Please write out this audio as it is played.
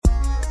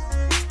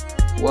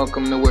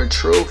Welcome to where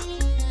truth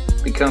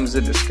becomes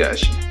a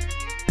discussion,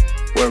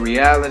 where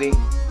reality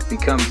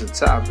becomes a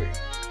topic.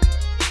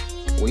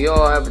 We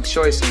all have a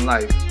choice in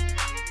life.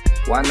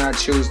 Why not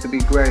choose to be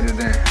greater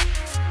than?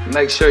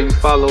 Make sure you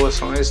follow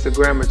us on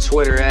Instagram or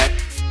Twitter at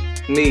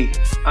me_I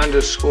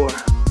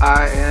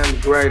am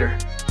greater.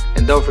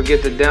 And don't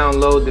forget to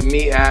download the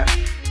Me app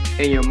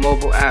in your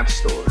mobile app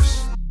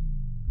stores.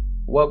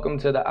 Welcome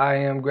to the I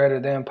Am Greater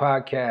Than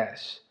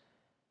podcast.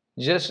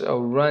 Just a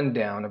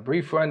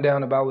brief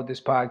rundown about what this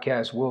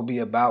podcast will be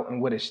about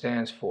and what it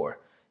stands for.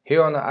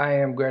 Here on the I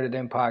Am Greater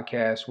Than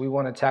podcast, we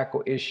want to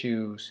tackle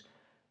issues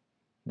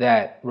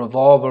that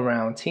revolve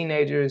around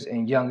teenagers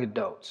and young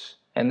adults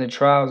and the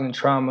trials and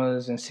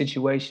traumas and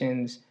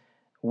situations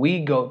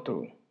we go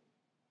through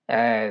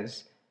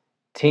as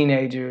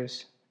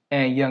teenagers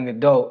and young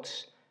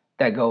adults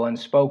that go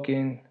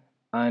unspoken,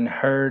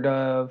 unheard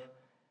of,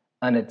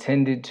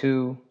 unattended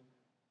to.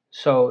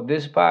 So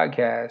this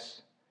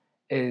podcast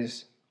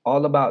is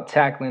all about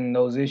tackling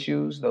those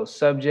issues, those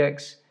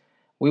subjects.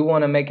 We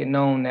want to make it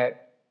known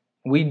that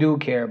we do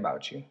care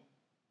about you,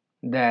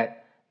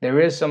 that there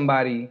is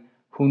somebody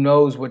who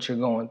knows what you're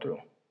going through,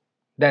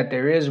 that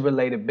there is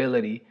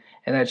relatability,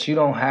 and that you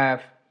don't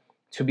have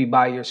to be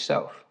by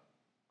yourself,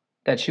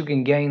 that you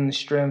can gain the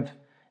strength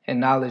and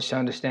knowledge to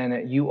understand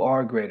that you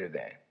are greater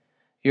than.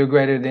 You're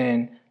greater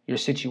than your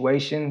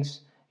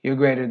situations. You're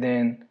greater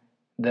than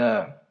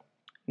the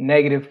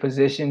negative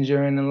positions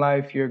you're in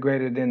life. You're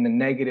greater than the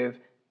negative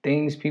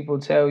things people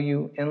tell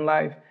you in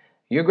life.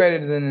 You're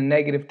greater than the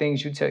negative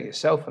things you tell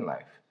yourself in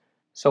life.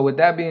 So with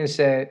that being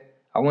said,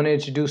 I want to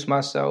introduce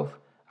myself.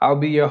 I'll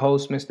be your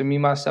host, Mr. Me,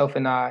 Myself,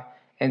 and I.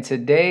 And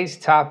today's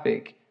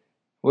topic,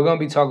 we're going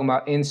to be talking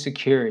about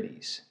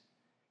insecurities.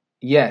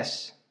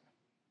 Yes,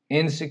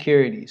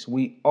 insecurities.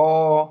 We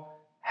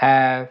all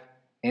have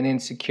an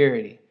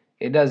insecurity.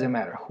 It doesn't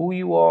matter who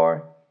you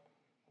are,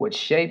 what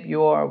shape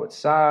you are, what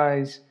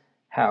size,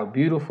 how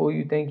beautiful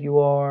you think you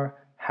are,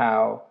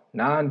 how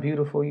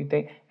non-beautiful you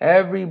think.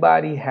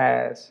 Everybody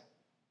has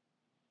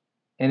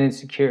an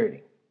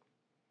insecurity.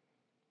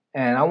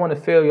 And I want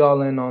to fill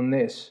y'all in on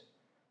this.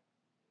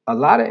 A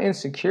lot of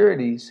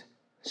insecurities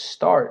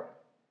start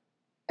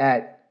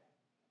at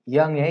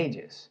young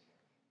ages,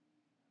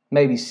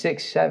 maybe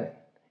 6, 7,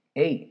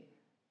 8.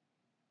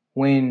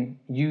 When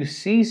you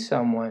see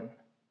someone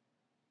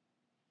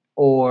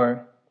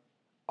or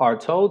are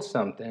told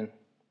something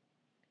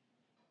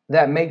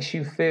that makes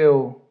you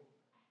feel,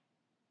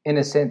 in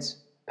a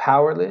sense,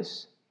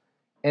 powerless,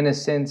 in a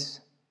sense,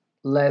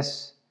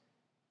 less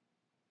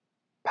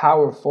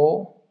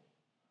powerful,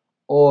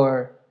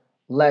 or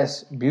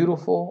less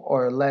beautiful,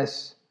 or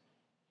less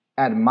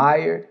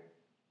admired.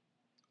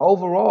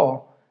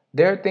 Overall,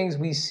 there are things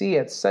we see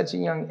at such a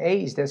young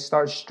age that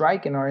start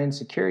striking our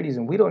insecurities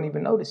and we don't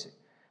even notice it.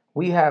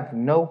 We have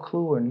no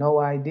clue or no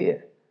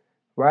idea,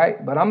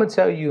 right? But I'm going to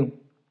tell you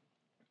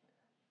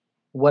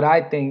what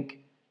I think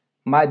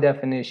my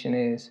definition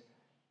is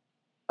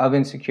of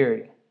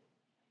insecurity,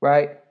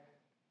 right?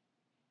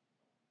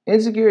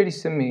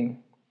 Insecurities to me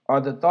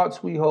are the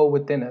thoughts we hold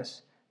within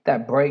us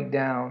that break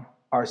down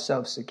our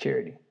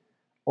self-security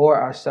or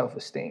our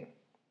self-esteem.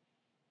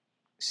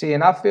 See,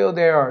 and I feel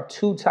there are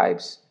two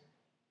types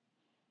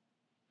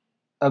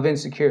of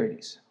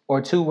insecurities,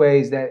 or two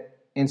ways that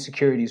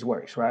insecurities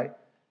works, right?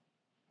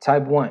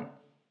 Type 1,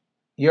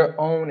 your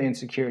own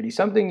insecurity,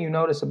 something you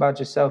notice about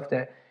yourself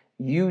that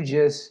you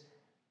just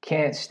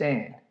can't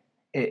stand.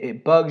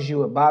 It bugs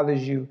you, it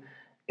bothers you,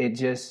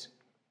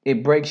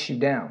 it breaks you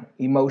down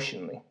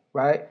emotionally,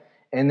 right?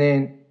 And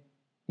then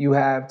you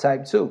have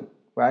type 2,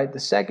 right? The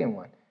second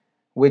one,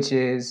 which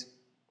is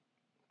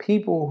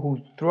people who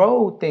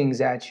throw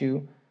things at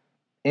you,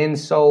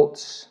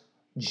 insults,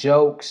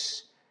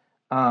 jokes,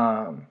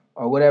 or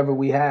whatever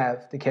we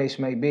have, the case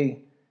may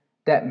be,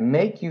 that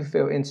make you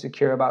feel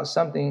insecure about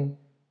something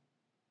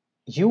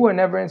you were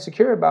never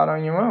insecure about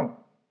on your own.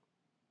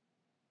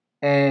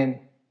 And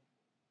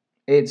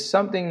it's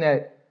something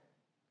that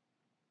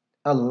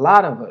a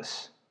lot of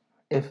us,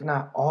 if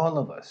not all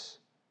of us,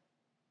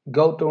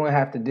 go through and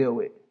have to deal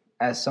with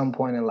at some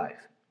point in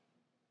life.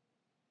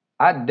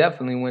 I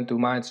definitely went through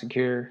my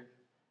insecure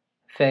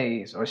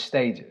phase or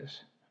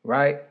stages,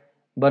 right?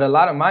 But a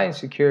lot of my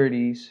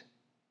insecurities,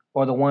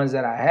 or the ones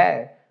that I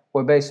had,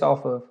 were based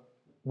off of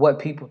what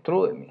people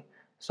threw at me.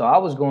 So I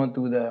was going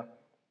through the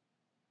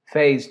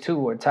phase 2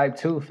 or type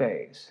 2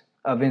 phase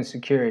of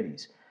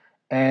insecurities.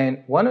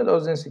 And one of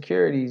those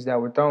insecurities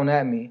that were thrown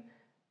at me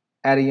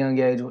at a young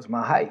age was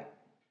my height,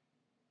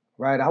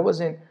 right? I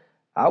wasn't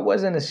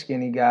a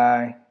skinny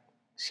guy,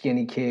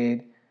 skinny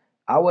kid.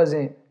 I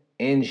wasn't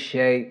in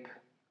shape.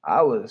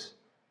 I was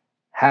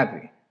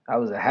happy. I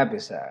was a happy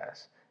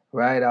size,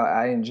 right?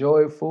 I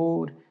enjoyed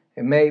food.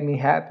 It made me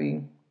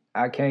happy.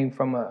 I came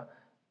from a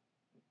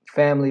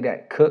family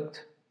that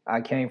cooked.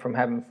 I came from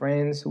having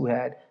friends who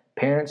had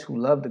parents who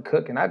loved to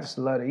cook, and I just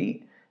love to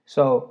eat.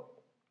 So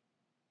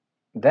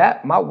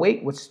that my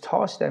weight was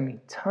tossed at me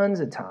tons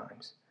of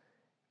times.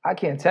 I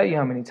can't tell you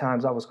how many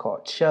times I was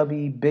called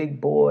chubby,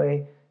 big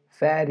boy,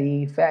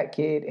 fatty, fat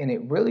kid. And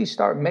it really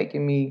started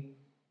making me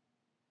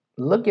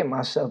look at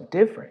myself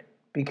different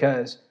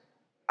because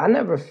I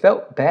never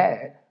felt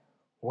bad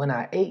when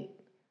I ate.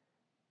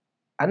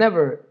 I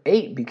never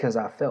ate because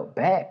I felt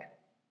bad.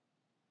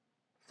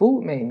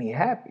 Food made me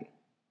happy.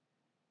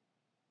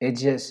 It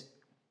just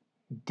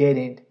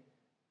didn't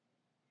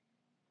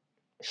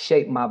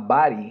shape my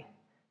body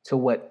to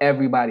what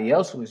everybody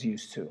else was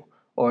used to,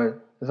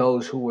 or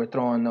those who were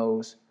throwing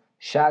those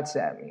shots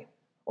at me,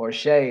 or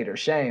shade, or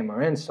shame,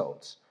 or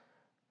insults.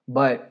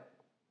 But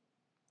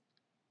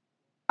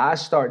I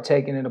start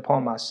taking it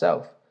upon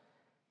myself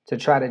to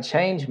try to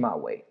change my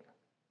weight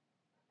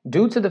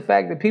due to the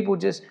fact that people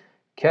just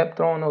kept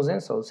throwing those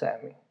insults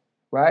at me,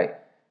 right?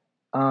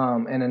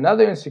 And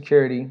another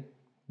insecurity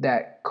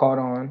that caught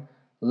on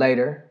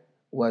later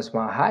was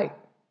my height.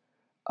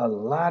 A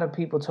lot of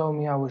people told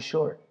me I was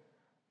short.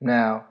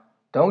 Now,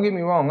 don't get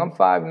me wrong, I'm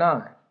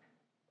 5'9".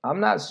 I'm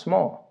not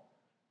small.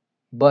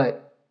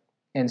 But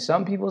in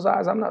some people's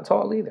eyes, I'm not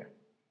tall either.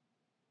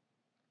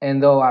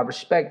 And though I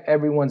respect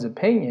everyone's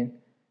opinion,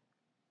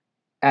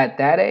 at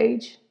that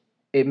age,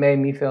 it made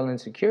me feel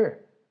insecure,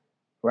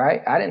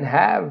 right? I didn't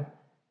have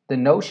the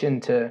notion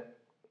to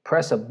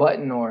press a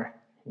button or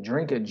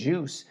drink a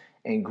juice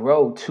and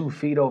grow 2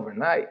 feet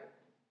overnight,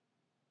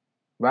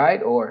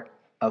 right? Or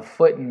a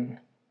foot and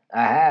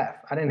a half.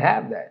 I didn't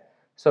have that.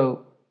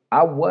 So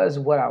I was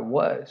what I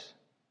was.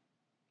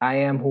 I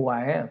am who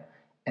I am.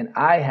 And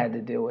I had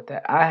to deal with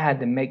that. I had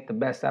to make the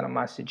best out of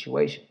my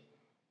situation.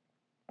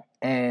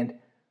 And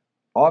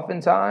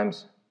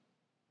oftentimes,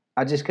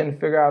 I just couldn't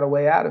figure out a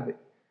way out of it,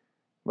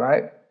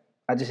 right?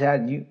 I just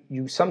had,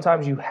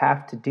 sometimes you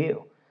have to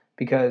deal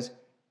because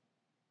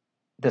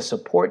the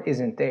support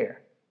isn't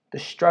there. The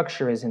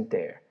structure isn't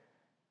there.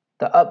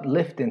 The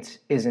uplifting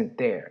isn't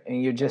there.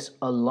 And you're just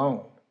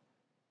alone.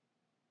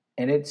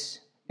 And it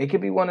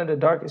could be one of the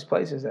darkest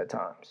places at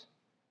times,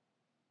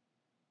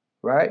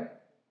 right?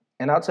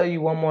 And I'll tell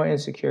you one more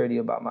insecurity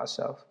about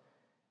myself.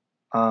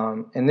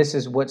 And this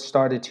is what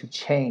started to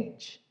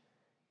change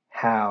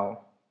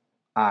how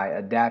I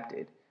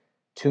adapted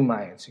to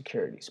my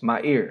insecurities.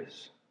 My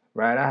ears,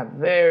 right? I have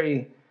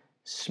very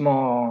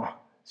small,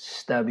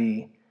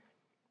 stubby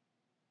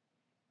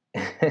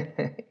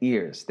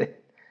ears.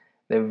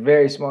 They're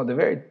very small. They're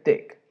very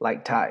thick,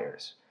 like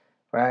tires,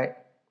 right?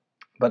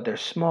 But they're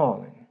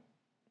small and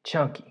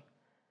chunky.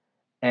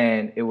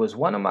 And it was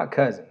one of my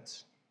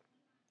cousins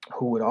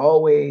who would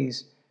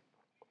always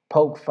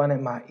poke fun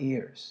at my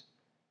ears.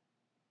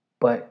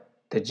 But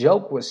the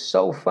joke was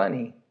so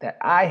funny that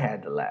I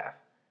had to laugh.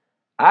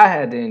 I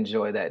had to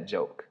enjoy that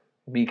joke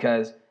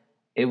because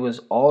it was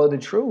all the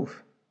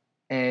truth.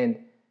 And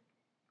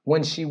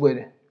when she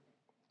would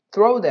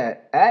throw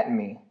that at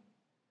me,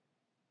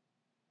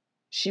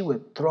 she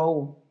would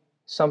throw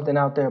something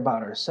out there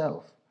about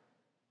herself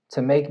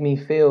to make me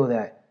feel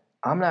that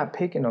I'm not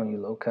picking on you,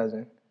 little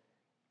cousin.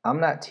 I'm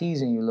not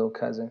teasing you, little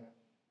cousin.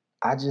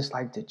 I just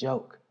like to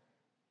joke.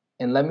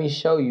 And let me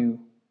show you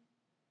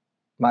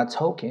my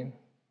token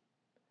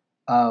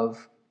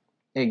of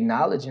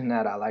acknowledging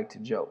that I like to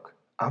joke.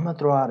 I'm going to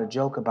throw out a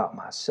joke about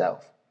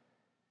myself.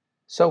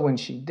 So when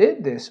she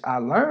did this, I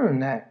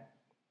learned that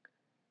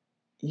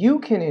you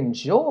can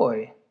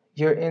enjoy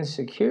your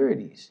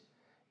insecurities.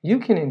 You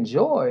can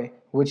enjoy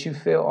what you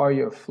feel are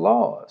your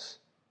flaws.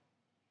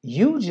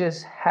 You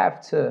just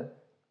have to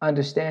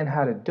understand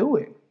how to do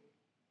it.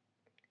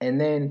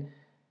 And then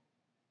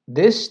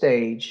this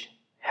stage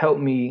helped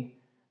me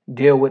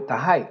deal with the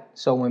height.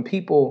 So when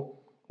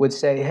people would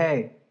say,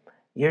 hey,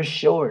 you're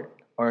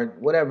short, or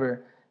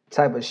whatever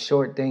type of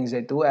short things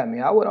they threw at me,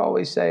 I would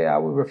always say, I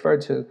would refer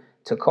to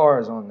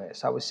cars on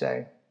this. I would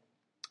say,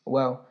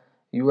 well,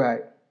 you're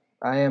right,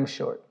 I am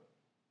short.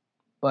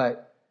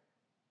 But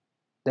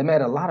they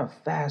made a lot of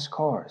fast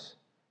cars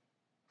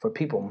for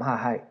people my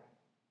height.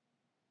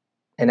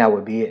 And that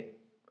would be it.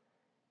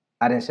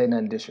 I didn't say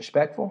nothing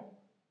disrespectful.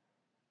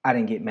 I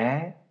didn't get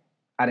mad.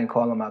 I didn't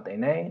call them out their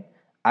name.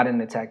 I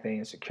didn't attack their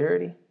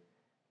insecurity.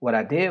 What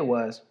I did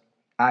was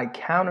I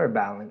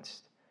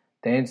counterbalanced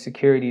the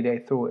insecurity they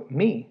threw at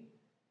me,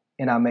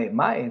 and I made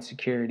my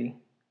insecurity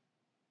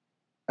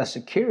a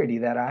security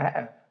that I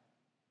have.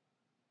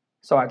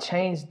 So I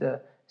changed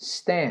the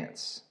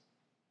stance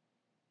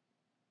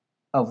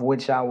of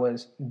which I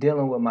was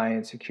dealing with my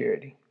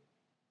insecurity.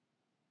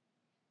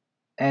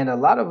 And a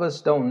lot of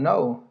us don't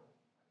know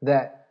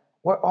that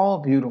we're all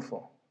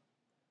beautiful.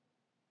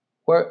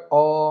 We're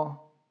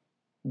all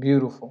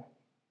beautiful.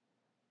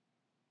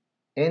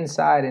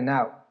 Inside and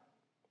out.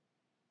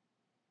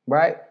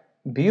 Right?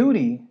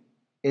 Beauty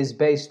is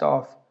based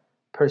off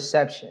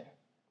perception,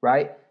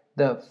 right?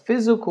 The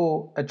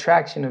physical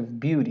attraction of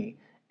beauty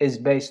is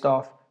based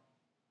off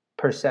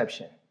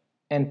perception.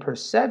 And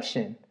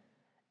perception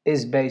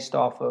is based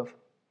off of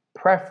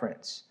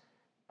preference.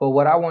 But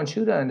what I want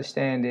you to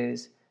understand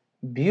is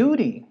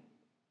beauty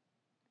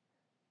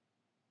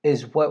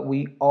is what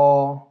we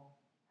all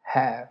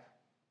have.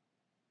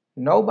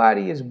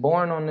 Nobody is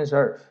born on this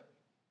earth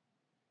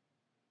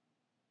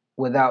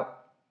without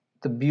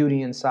the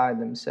beauty inside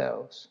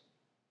themselves.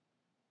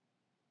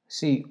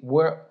 See,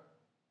 we're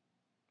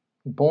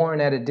born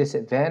at a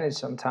disadvantage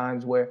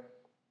sometimes where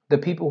the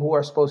people who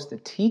are supposed to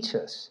teach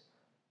us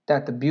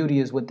that the beauty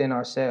is within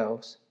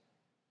ourselves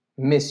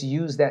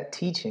misuse that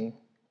teaching,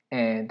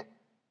 and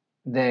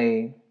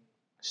they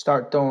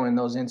start throwing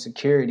those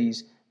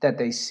insecurities that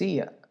they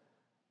see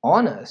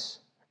on us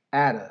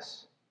at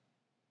us.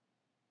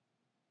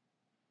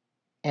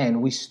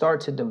 And we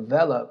start to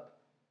develop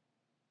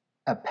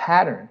a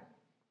pattern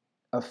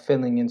of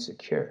feeling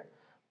insecure.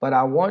 But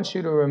I want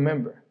you to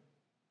remember,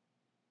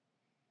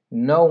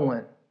 no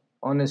one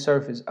on this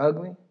earth is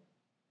ugly.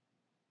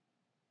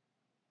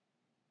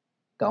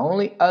 The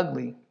only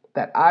ugly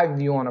that I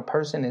view on a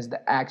person is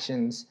the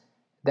actions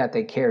that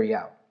they carry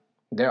out.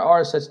 There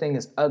are such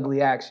things as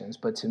ugly actions,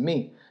 but to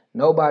me,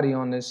 nobody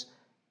on this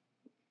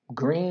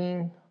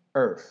green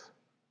earth,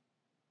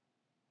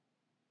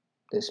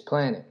 this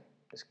planet,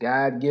 this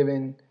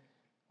God-given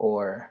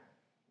or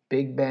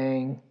Big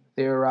Bang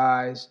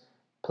theorized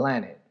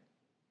planet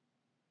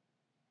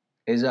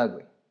is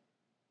ugly.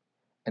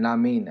 And I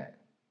mean that.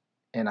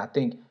 And I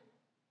think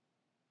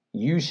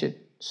you should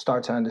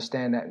start to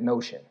understand that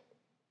notion,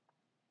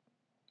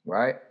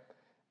 right?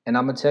 And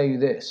I'm going to tell you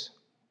this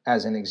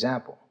as an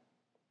example.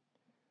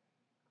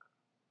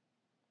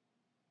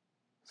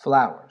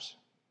 Flowers,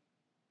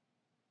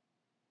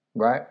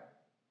 right?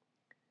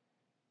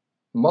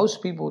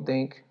 Most people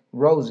think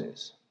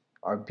roses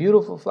are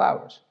beautiful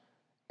flowers,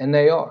 and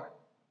they are.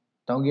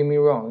 Don't get me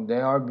wrong, they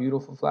are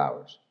beautiful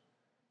flowers.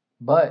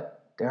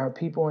 But there are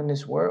people in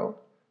this world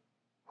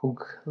who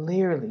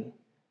clearly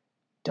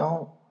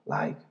don't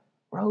like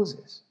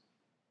roses.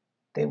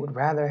 They would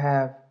rather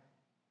have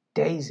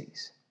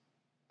daisies.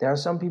 There are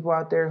some people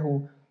out there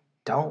who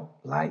don't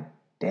like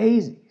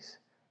daisies.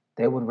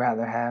 They would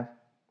rather have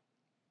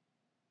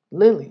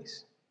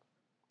lilies.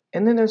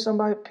 And then there's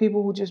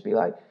people who just be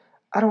like,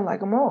 I don't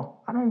like them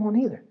all. I don't want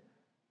either.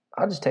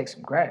 I'll just take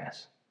some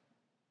grass.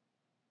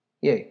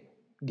 Yeah,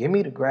 give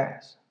me the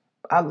grass.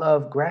 I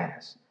love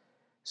grass.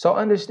 So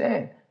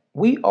understand,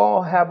 we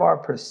all have our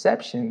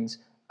perceptions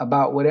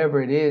about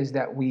whatever it is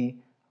that we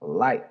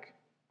like.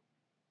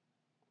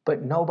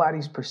 But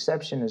nobody's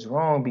perception is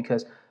wrong,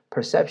 because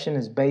perception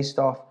is based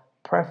off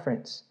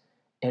preference.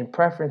 And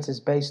preference is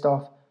based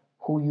off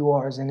who you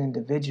are as an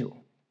individual.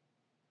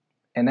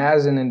 And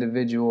as an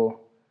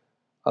individual,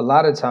 a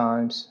lot of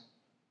times,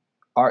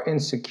 our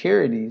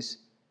insecurities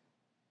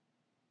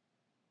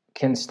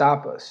can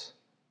stop us,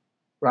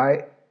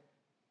 right?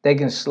 They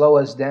can slow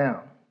us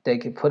down. They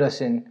can put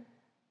us in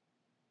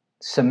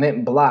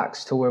cement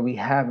blocks to where we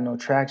have no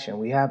traction.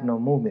 We have no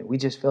movement. We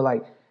just feel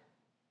like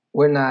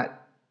we're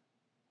not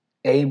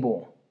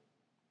able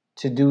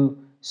to do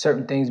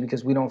certain things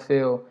because we don't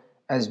feel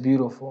as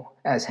beautiful,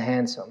 as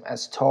handsome,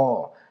 as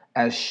tall,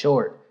 as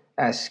short,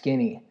 as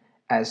skinny,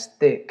 as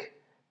thick,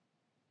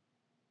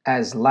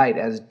 as light,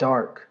 as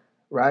dark,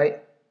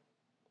 right?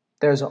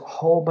 There's a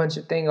whole bunch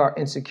of things our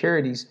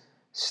insecurities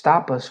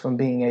stop us from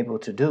being able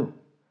to do.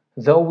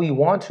 Though we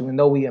want to, and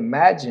though we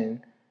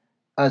imagine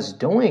us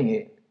doing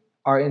it,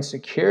 our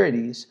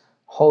insecurities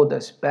hold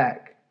us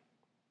back.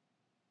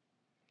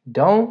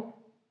 Don't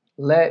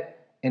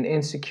let an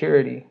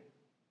insecurity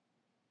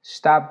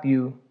stop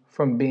you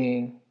from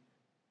being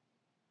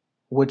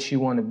what you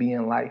want to be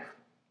in life.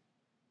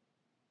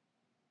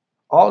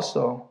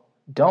 Also,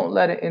 don't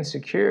let an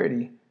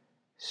insecurity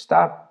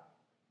stop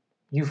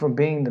you from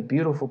being the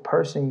beautiful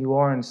person you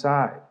are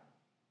inside.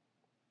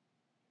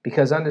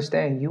 Because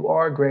understand, you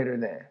are greater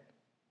than.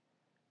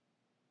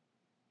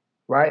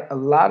 Right? A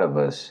lot of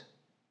us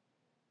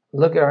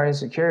look at our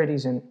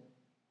insecurities and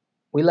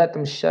we let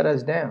them shut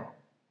us down.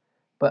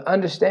 But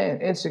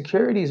understand,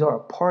 insecurities are a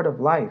part of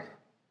life.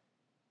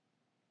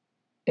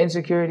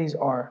 Insecurities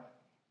are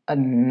a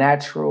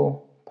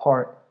natural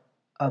part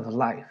of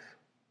life.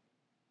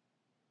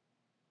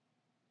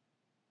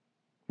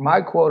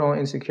 My quote on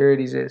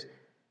insecurities is,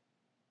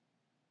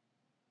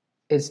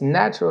 it's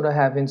natural to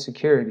have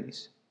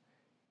insecurities,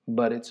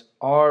 but it's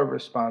our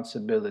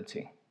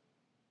responsibility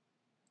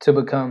to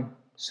become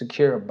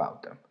secure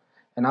about them.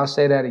 And I'll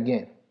say that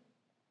again.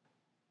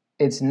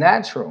 It's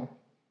natural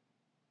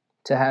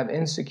to have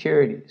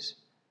insecurities,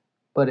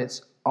 but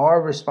it's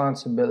our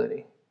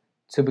responsibility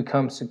to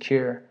become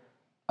secure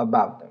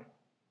about them.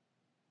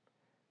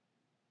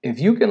 If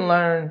you can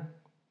learn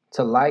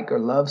to like or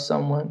love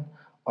someone,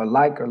 or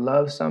like or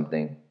love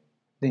something,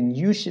 then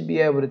you should be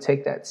able to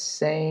take that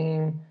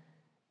same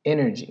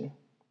energy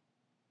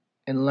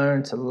and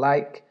learn to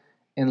like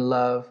and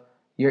love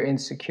your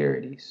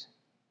insecurities,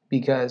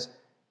 because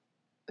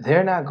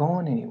they're not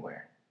going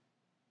anywhere.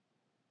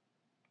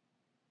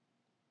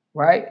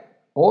 Right?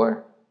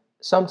 Or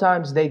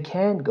sometimes they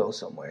can go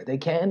somewhere. They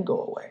can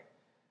go away.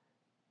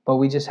 But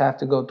we just have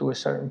to go through a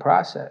certain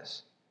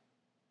process.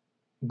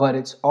 But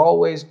it's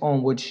always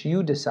on what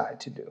you decide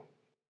to do.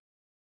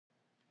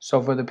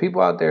 So for the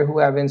people out there who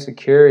have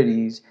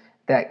insecurities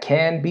that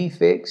can be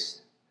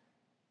fixed,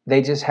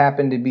 they just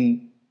happen to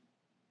be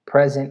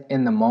present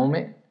in the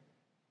moment,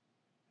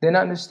 then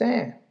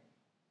understand,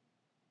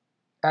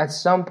 at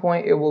some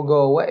point it will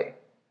go away.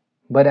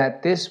 But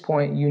at this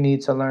point, you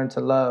need to learn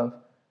to love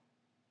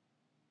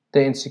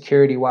the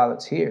insecurity while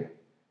it's here.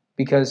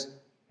 Because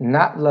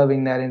not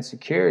loving that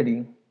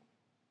insecurity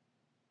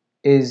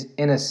is,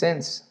 in a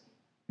sense,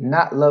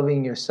 not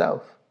loving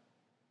yourself,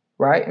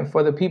 right? And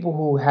for the people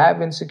who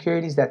have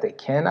insecurities that they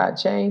cannot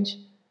change,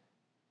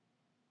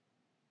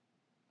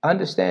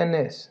 understand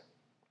this.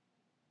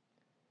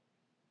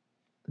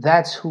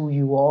 That's who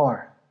you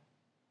are.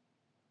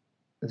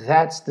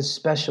 That's the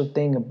special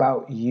thing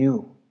about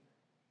you.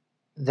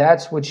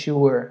 That's what you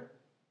were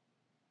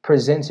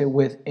presented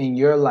with in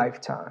your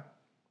lifetime.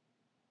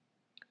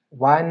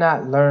 Why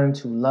not learn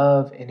to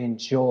love and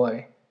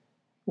enjoy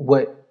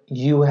what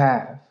you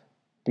have?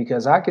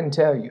 Because I can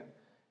tell you,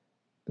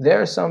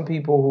 there are some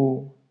people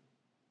who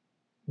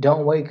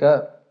don't wake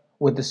up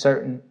with the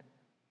certain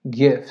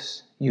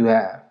gifts you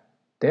have.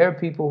 There are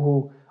people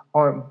who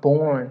aren't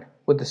born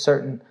with the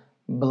certain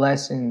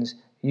blessings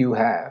you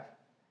have.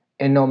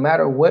 And no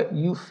matter what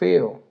you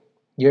feel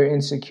your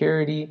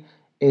insecurity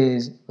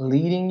is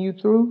leading you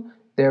through,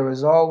 there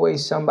is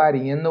always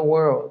somebody in the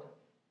world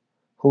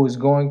who is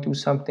going through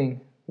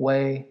something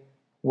way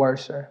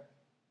worse.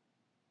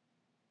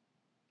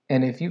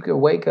 And if you could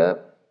wake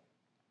up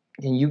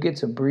and you get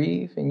to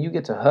breathe and you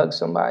get to hug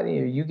somebody,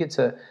 or you get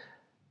to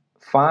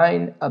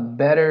find a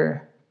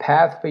better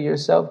path for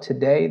yourself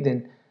today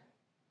than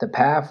the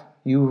path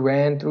you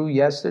ran through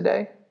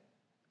yesterday,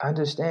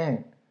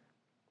 understand,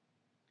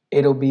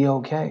 it'll be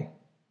okay.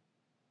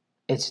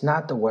 It's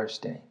not the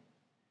worst thing.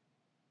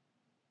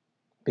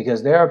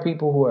 Because there are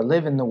people who are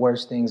living the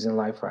worst things in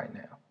life right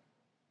now.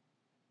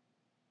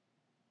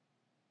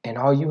 And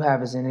all you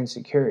have is an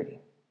insecurity.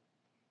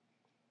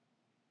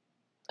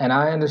 And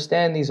I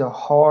understand these are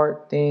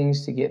hard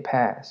things to get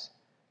past.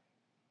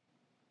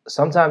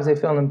 Sometimes they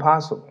feel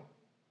impossible.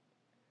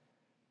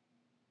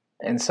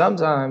 And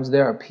sometimes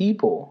there are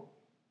people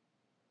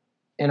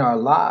in our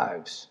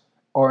lives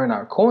or in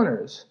our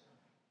corners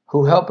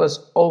who help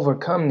us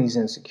overcome these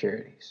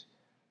insecurities,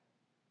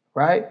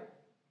 right?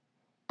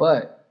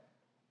 But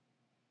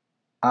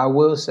I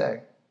will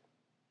say,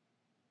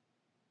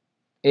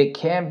 it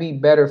can be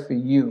better for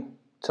you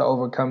to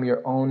overcome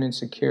your own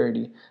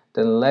insecurity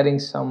than letting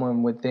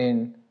someone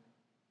within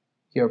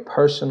your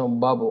personal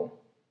bubble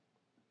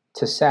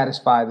to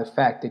satisfy the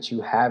fact that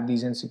you have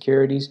these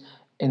insecurities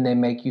and they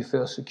make you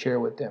feel secure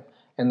with them.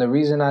 And the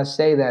reason I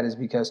say that is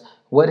because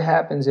what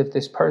happens if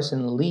this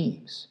person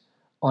leaves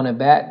on a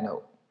bad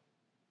note?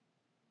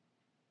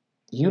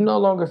 You no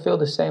longer feel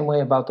the same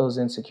way about those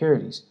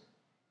insecurities,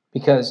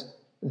 because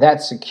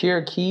that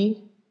secure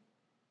key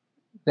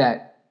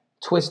that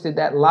twisted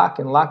that lock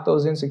and locked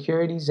those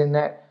insecurities in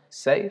that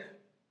safe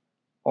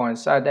or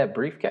inside that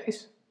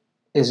briefcase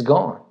is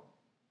gone.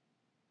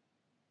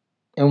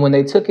 And when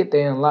they took it,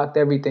 they unlocked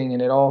everything,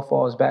 and it all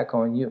falls back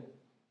on you.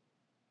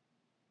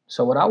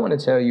 So what I want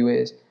to tell you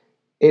is,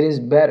 it is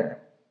better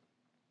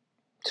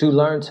to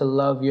learn to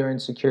love your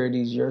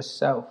insecurities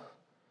yourself,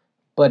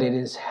 but it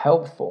is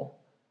helpful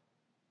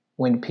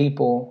when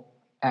people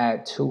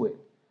add to it.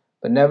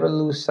 But never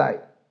lose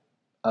sight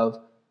of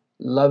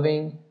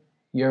loving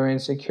your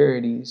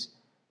insecurities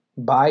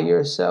by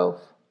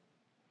yourself,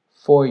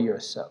 for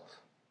yourself.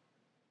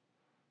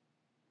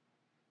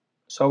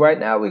 So right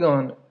now we're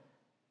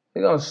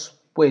gonna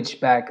switch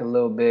back a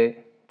little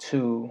bit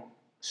to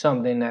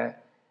something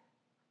that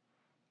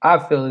I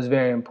feel is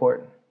very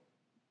important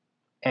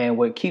and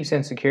what keeps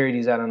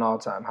insecurities at an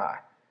all-time high.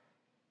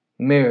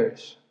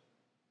 Mirrors.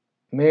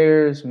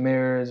 Mirrors,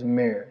 mirrors,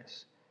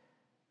 mirrors.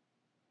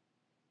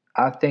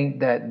 I think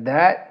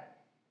that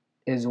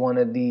is one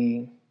of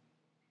the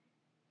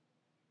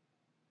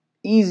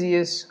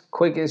easiest,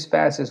 quickest,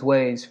 fastest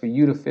ways for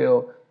you to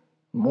feel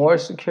more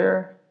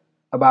secure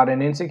about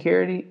an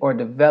insecurity, or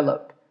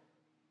develop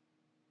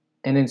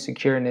an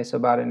insecureness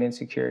about an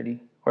insecurity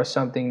or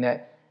something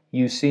that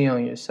you see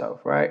on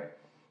yourself, right?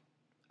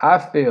 I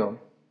feel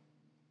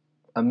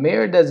a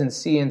mirror doesn't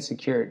see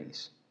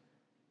insecurities.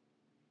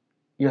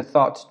 Your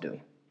thoughts do.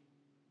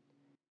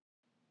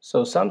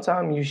 So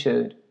sometimes you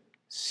should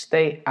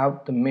stay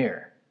out the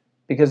mirror,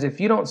 because if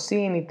you don't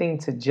see anything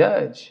to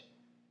judge,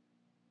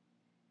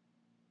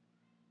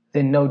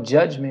 then no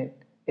judgment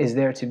is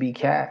there to be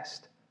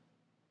cast.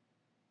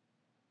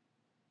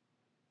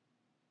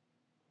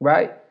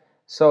 Right?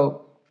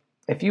 So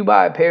if you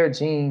buy a pair of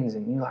jeans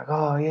and you're like,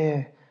 oh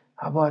yeah,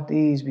 I bought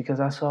these because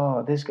I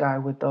saw this guy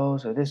with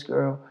those, or this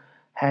girl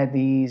had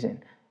these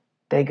and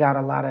they got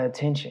a lot of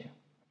attention.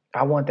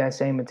 I want that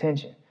same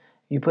attention.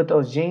 You put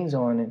those jeans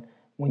on, and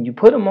when you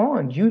put them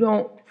on, you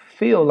don't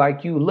feel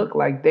like you look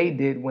like they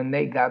did when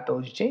they got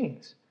those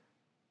jeans.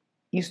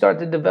 You start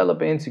to develop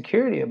an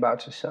insecurity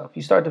about yourself.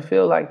 You start to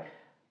feel like,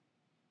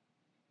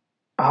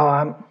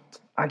 oh,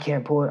 I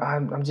can't pull it.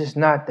 I'm just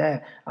not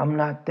that. I'm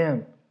not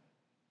them.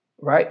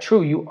 Right?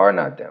 True, you are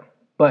not them.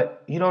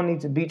 But you don't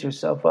need to beat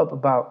yourself up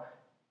about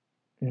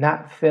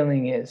not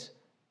feeling as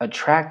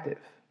attractive,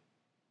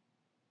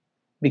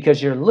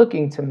 because you're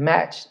looking to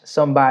match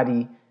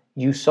somebody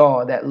you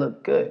saw that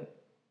looked good.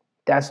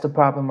 That's the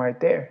problem right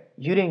there.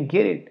 You didn't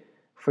get it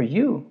for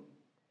you.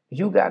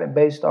 You got it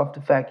based off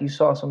the fact you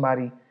saw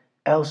somebody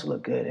else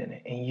look good in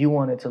it and you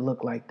wanted to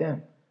look like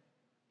them.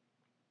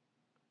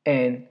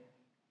 And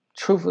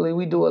truthfully,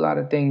 we do a lot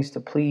of things to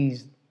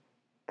please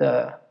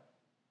the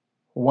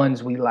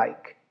ones we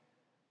like,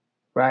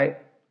 right?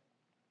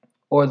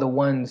 Or the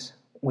ones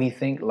we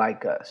think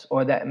like us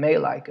or that may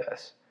like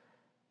us.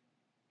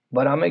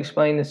 But I'm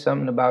explaining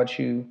something about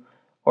you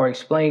or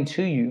explain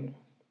to you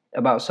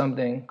about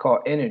something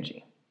called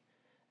energy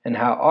and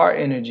how our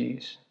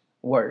energies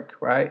work,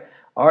 right?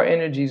 Our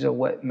energies are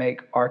what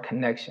make our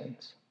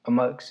connections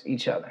amongst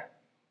each other,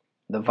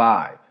 the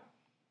vibe,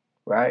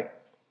 right?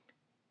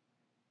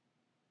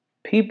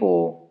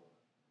 People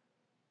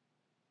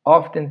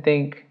often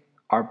think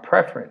our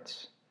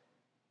preference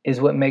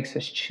is what makes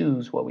us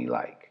choose what we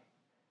like,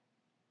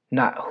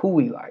 not who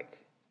we like,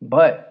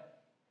 but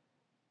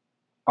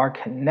our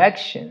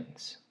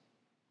connections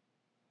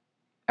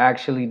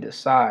actually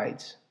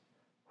decides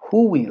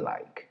who we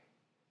like,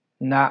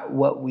 not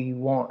what we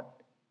want.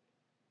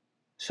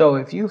 So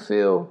if you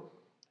feel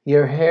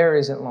your hair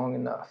isn't long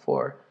enough,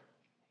 or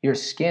your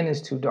skin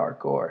is too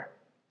dark, or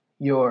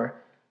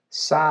your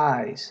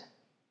size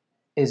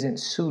isn't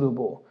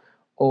suitable,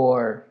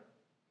 or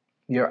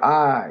your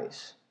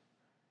eyes,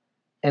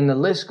 and the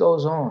list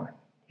goes on,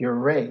 your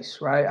race,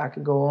 right? I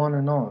could go on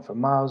and on for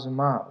miles and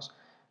miles.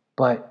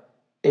 But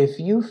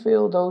if you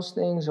feel those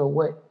things are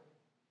what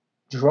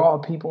draw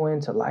people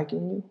into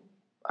liking you,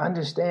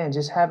 understand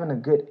just having a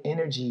good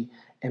energy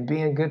and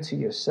being good to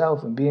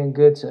yourself and being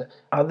good to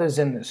others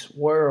in this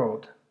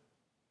world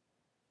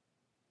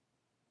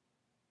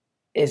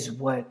is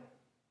what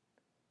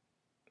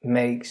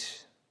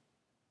makes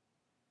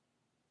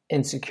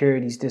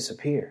insecurities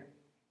disappear,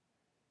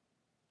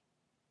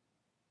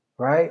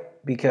 right?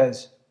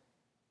 Because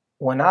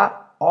when I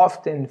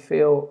often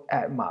feel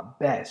at my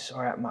best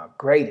or at my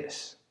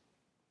greatest,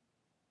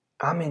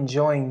 I'm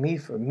enjoying me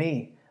for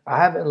me. I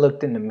haven't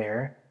looked in the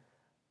mirror.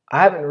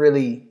 I haven't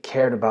really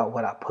cared about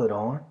what I put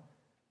on.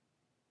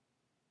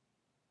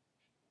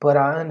 But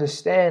I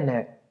understand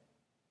that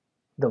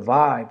the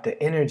vibe,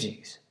 the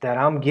energies that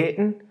I'm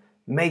getting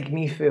make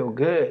me feel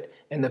good.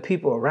 And the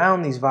people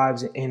around these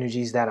vibes and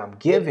energies that I'm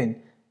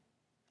giving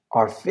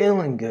are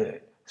feeling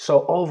good.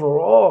 So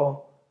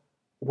overall,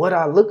 what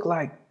I look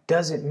like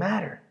doesn't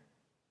matter.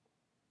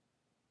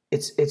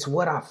 It's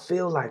what I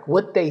feel like,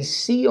 what they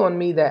see on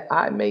me that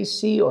I may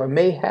see or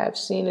may have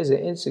seen as an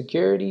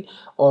insecurity,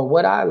 or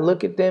what I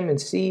look at them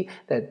and see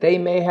that they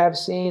may have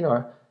seen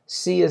or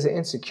see as an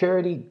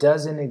insecurity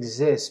doesn't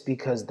exist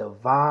because the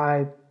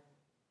vibe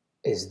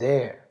is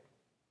there.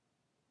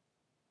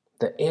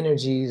 The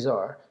energies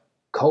are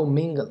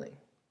commingling.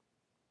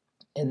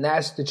 And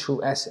that's the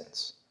true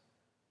essence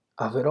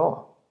of it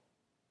all.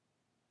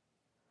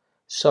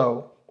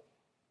 So,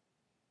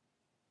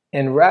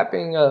 in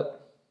wrapping up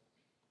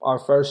our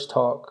first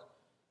talk,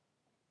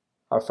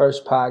 our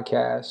first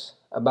podcast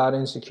about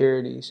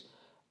insecurities,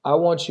 I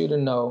want you to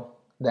know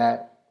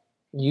that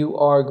you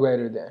are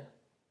greater than.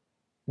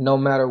 No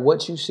matter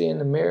what you see in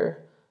the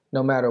mirror,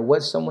 no matter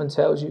what someone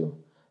tells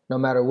you, no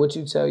matter what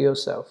you tell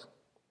yourself,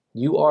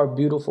 you are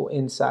beautiful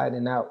inside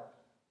and out.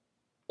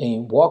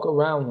 And walk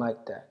around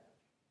like that.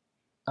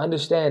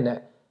 Understand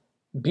that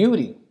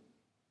beauty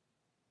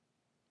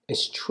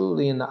is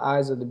truly in the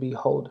eyes of the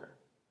beholder.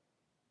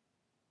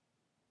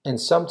 And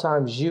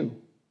sometimes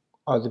you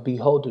are the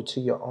beholder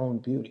to your own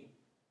beauty.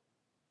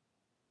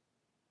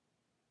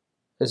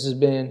 This has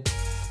been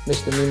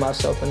Mr. Me,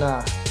 Myself, and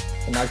I'll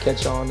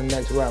catch you on the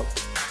next route.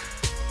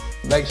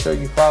 Make sure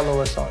you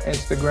follow us on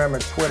Instagram or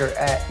Twitter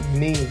at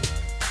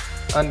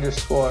me_I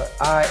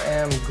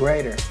am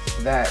greater.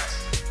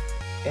 That's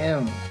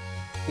ME_I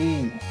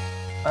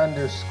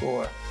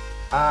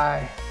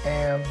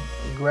am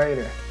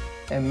greater.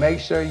 And make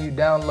sure you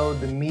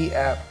download the Me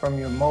app from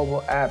your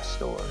mobile app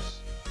stores.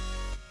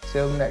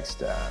 Till next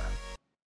time.